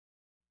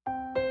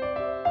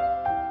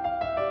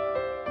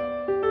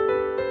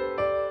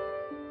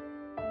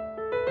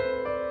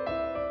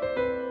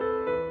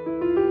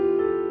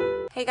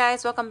Hey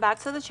guys, welcome back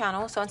to the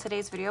channel. So in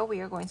today's video we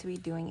are going to be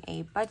doing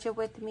a budget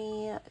with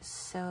me.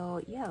 So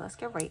yeah, let's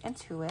get right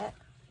into it.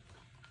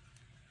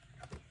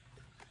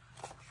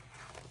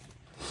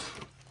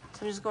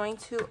 So I'm just going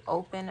to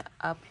open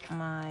up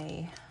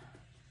my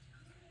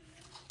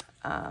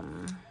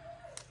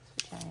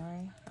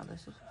January. No,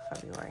 this is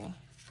February.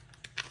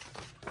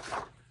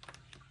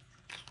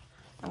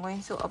 I'm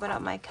going to open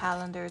up my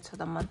calendar to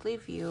the monthly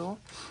view,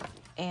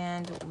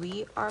 and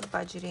we are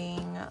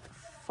budgeting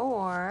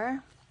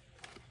for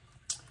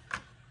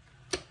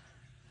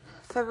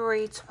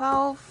February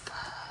 12th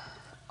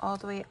all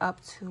the way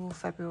up to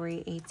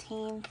February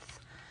 18th.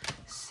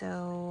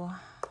 So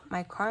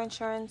my car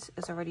insurance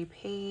is already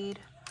paid.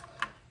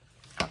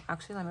 Oh,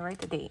 actually, let me write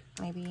the date.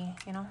 Maybe,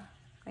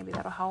 maybe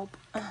that'll help.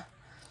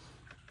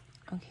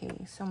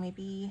 Okay, so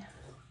maybe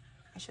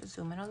I should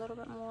zoom in a little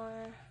bit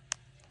more.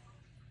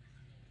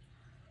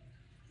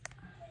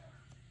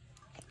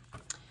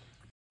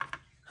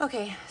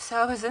 Okay, so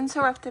I was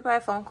interrupted by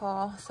a phone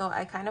call, so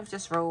I kind of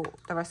just wrote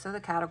the rest of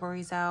the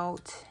categories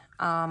out.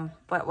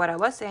 But what I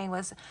was saying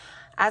was,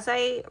 as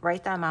I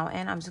write the amount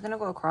in, I'm just gonna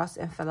go across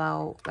and fill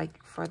out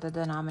like for the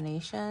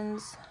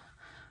denominations.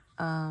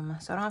 So I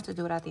don't have to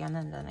do it at the end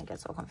and then it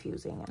gets so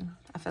confusing, and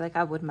I feel like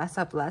I would mess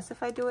up less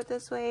if I do it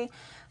this way.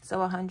 So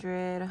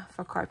 100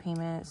 for card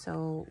payment,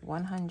 so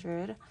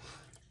 100.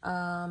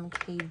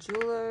 K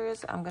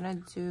Jewelers, I'm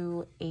gonna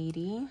do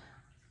 80.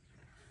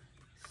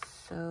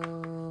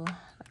 So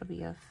that'll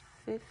be a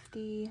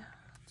 50,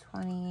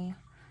 20,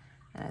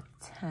 and a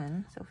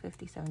 10. So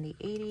 50, 70,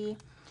 80.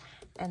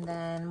 And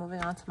then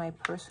moving on to my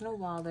personal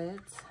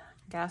wallet,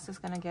 gas is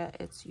gonna get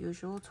its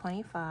usual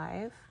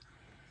 25.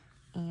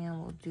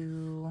 And we'll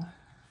do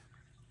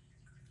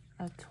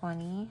a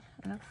 20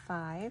 and a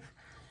 5.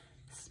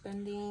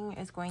 Spending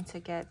is going to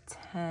get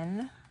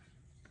 10.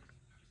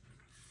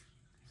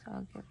 So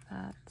I'll give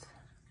that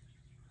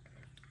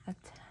a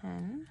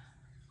 10.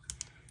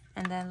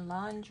 And then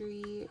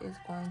laundry is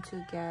going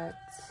to get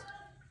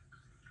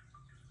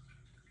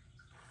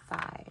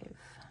 5.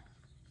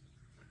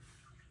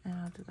 And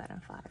I'll do that in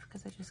 5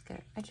 because I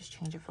just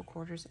change it for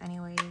quarters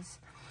anyways.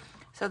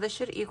 So this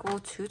should equal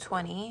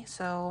 220.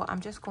 So I'm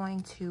just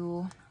going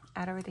to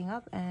add everything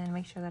up and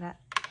make sure that it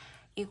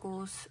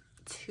equals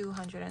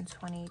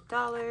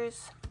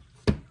 $220.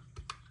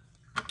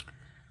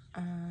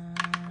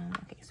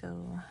 Okay,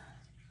 so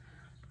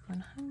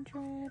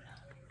 100,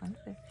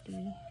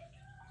 150,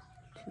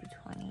 2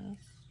 20s,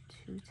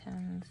 2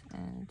 10s,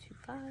 and 2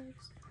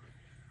 5s.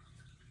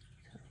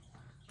 So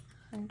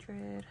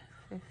 100,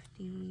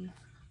 50,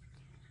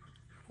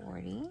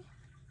 40,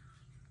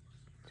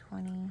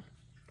 20,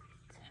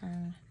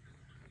 10,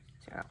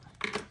 0.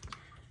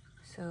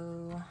 So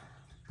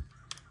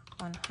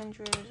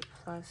 100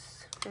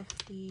 plus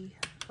 50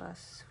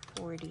 plus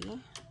 40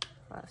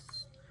 plus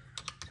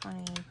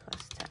 20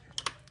 plus 10.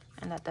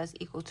 And that does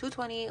equal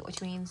 220,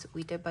 which means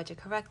we did budget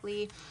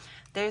correctly.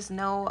 There's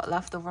no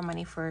leftover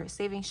money for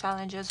savings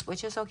challenges,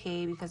 which is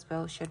okay because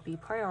bills should be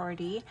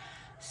priority.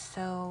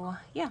 So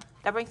yeah,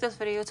 that brings this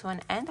video to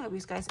an end. I hope you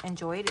guys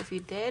enjoyed. If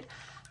you did,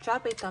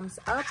 drop a thumbs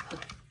up,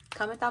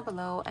 comment down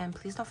below, and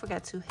please don't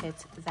forget to hit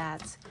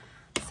that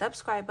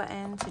subscribe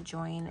button to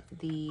join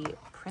the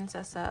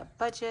Princessa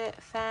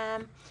Budget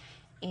fam.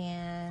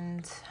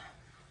 And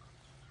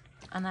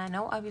on that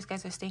note, I hope you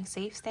guys are staying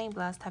safe, staying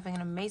blessed, having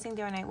an amazing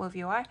day or night wherever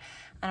you are,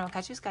 and I'll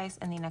catch you guys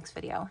in the next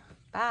video.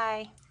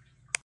 Bye.